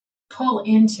pull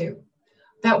into,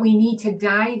 that we need to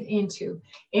dive into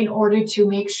in order to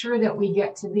make sure that we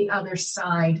get to the other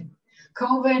side.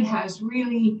 COVID has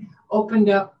really opened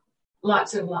up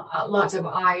lots of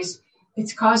eyes.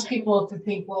 It's caused people to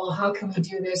think, well, how can we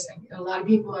do this? A lot of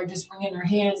people are just wringing their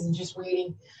hands and just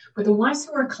waiting. But the ones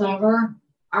who are clever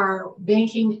are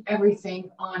banking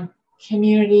everything on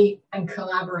community and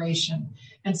collaboration.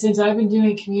 And since I've been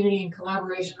doing community and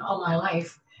collaboration all my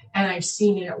life, and I've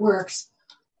seen it works,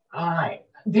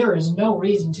 there is no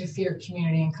reason to fear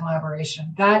community and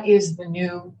collaboration. That is the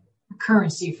new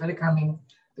currency for the coming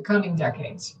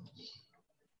decades.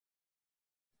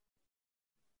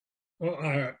 Well,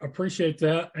 I appreciate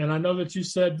that. And I know that you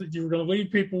said that you were going to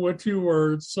leave people with 2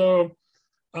 words. So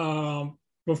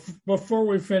before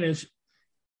we finish,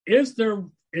 is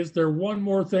there one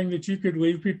more thing that you could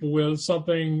leave people with,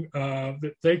 something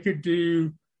that they could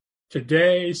do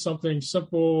today, something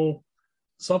simple,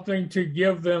 something to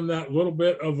give them that little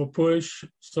bit of a push,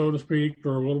 so to speak,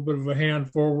 or a little bit of a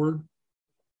hand forward?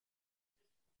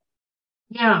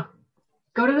 Yeah.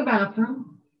 Go to the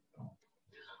bathroom.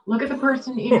 Look at the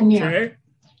person in the mirror.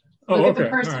 Look at the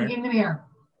person in the mirror.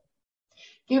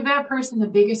 Give that person the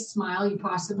biggest smile you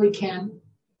possibly can.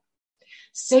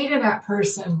 Say to that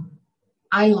person,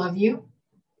 I love you,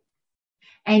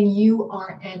 and you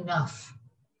are enough.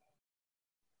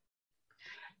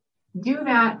 Do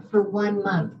that for 1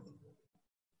 month.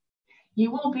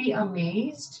 You will be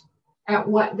amazed at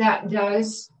what that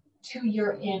does to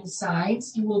your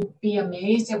insides. You will be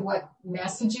amazed at what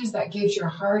messages that gives your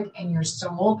heart and your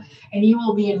soul. And you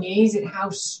will be amazed at how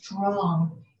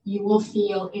strong you will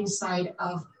feel inside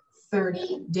of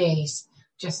 30 days.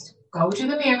 Just go to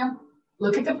the mirror,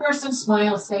 look at the person,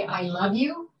 smile, say, I love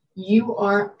you. You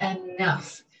are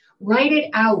enough. Write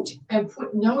it out and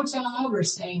put notes all over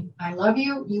saying, I love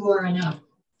you. You are enough.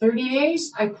 30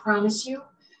 days, I promise you,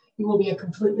 you will be a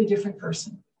completely different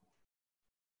person.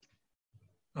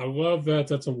 I love that.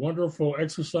 That's a wonderful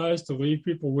exercise to leave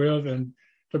people with. And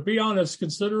to be honest,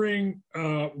 considering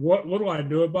what little I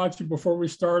knew about you before we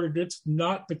started, it's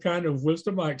not the kind of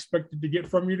wisdom I expected to get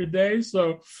from you today.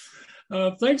 So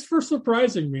thanks for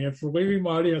surprising me and for leaving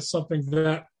my audience something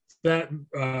that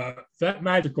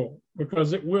magical,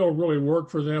 because it will really work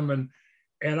for them.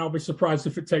 And I'll be surprised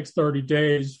if it takes 30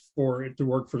 days for it to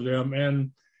work for them.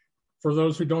 And for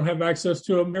those who don't have access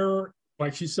to a mirror,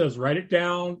 like she says, write it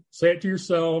down, say it to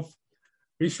yourself.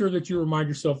 Be sure that you remind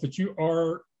yourself that you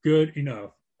are good enough.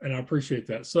 And I appreciate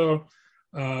that. So,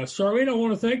 Charlene, I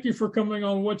want to thank you for coming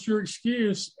on What's Your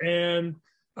Excuse? And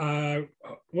I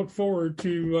look forward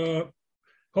to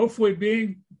hopefully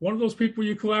being one of those people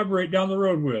you collaborate down the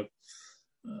road with.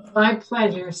 My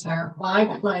pleasure, sir.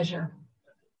 My pleasure.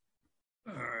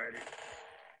 All right.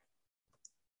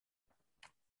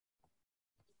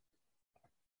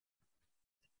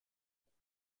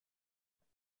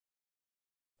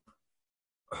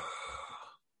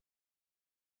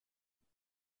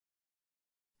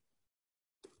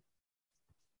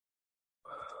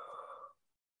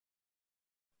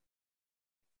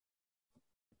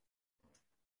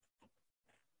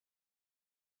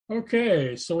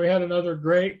 Okay, so we had another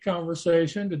great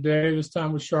conversation today, this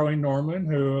time with Charlene Norman,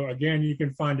 who, again, you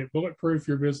can find at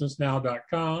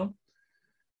bulletproofyourbusinessnow.com.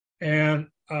 And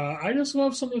I just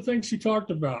love some of the things she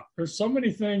talked about. There's so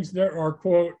many things that are,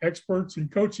 quote, experts and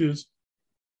coaches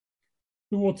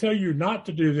who will tell you not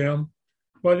to do them,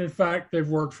 but in fact, they've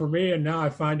worked for me, and now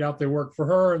I find out they work for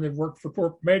her, and they've worked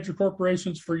for major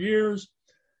corporations for years.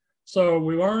 So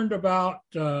we learned about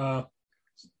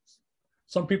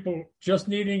some people just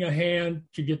needing a hand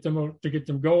to get them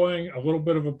going, a little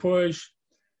bit of a push.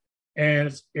 And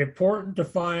it's important to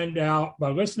find out by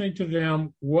listening to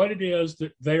them what it is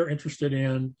that they're interested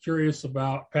in, curious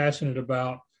about, passionate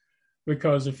about,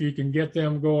 because if you can get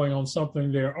them going on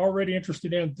something they're already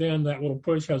interested in, then that little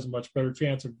push has a much better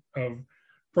chance of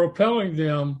propelling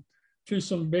them to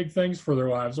some big things for their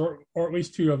lives, or at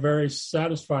least to a very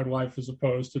satisfied life, as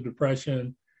opposed to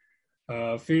depression,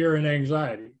 fear, and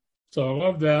anxiety. So I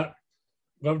love that.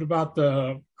 Loved about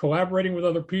the collaborating with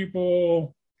other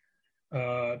people,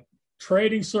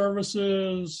 trading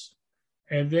services,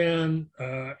 and then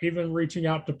even reaching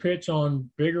out to pitch on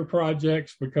bigger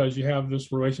projects, because you have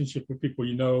this relationship with people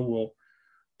you know will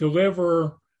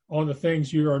deliver on the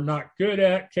things you are not good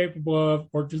at, capable of,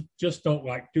 or just don't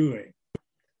like doing.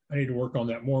 I need to work on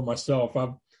that more myself.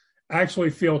 I actually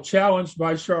feel challenged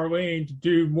by Charlene to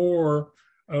do more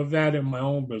of that in my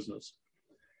own business.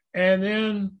 And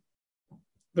then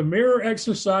the mirror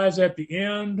exercise at the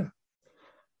end,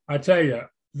 I tell you,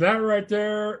 that right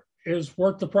there is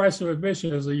worth the price of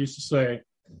admission, as they used to say.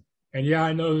 And yeah,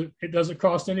 I know it doesn't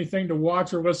cost anything to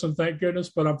watch or listen, thank goodness,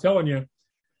 but I'm telling you,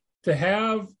 to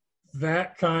have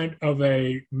that kind of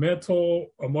a mental,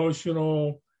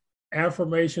 emotional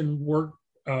affirmation work,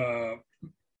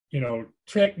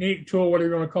 technique, tool, whatever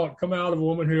you want to call it, come out of a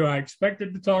woman who I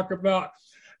expected to talk about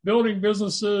building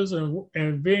businesses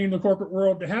and being in the corporate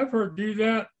world. To have her do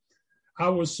that, I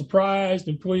was surprised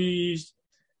and pleased.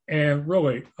 And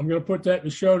really, I'm going to put that in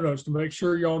the show notes to make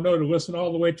sure y'all know to listen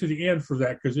all the way to the end for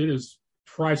that, because it is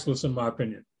priceless in my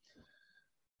opinion.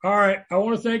 All right. I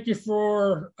want to thank you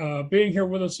for being here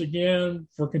with us again,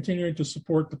 for continuing to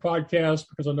support the podcast,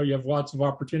 because I know you have lots of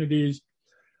opportunities,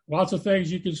 lots of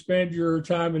things you can spend your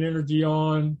time and energy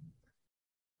on.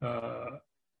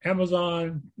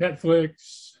 Amazon,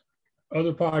 Netflix,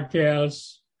 other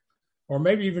podcasts, or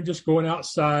maybe even just going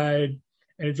outside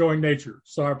and enjoying nature.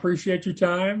 So I appreciate your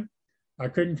time. I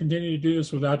couldn't continue to do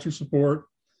this without your support.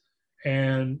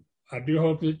 And I do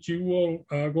hope that you will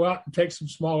go out and take some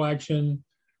small action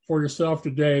for yourself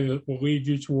today that will lead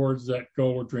you towards that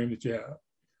goal or dream that you have.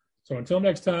 So until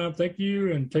next time, thank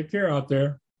you and take care out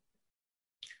there.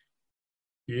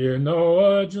 You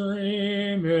know, a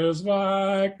dream is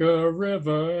like a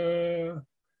river,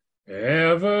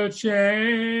 ever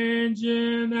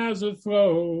changing as it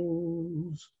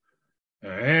flows.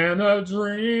 And a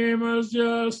dream is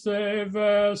just a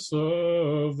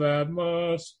vessel that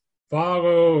must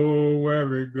follow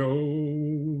where it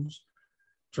goes,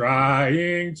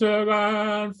 trying to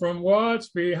learn from what's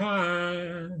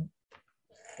behind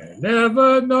and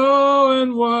never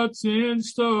knowing what's in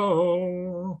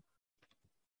store.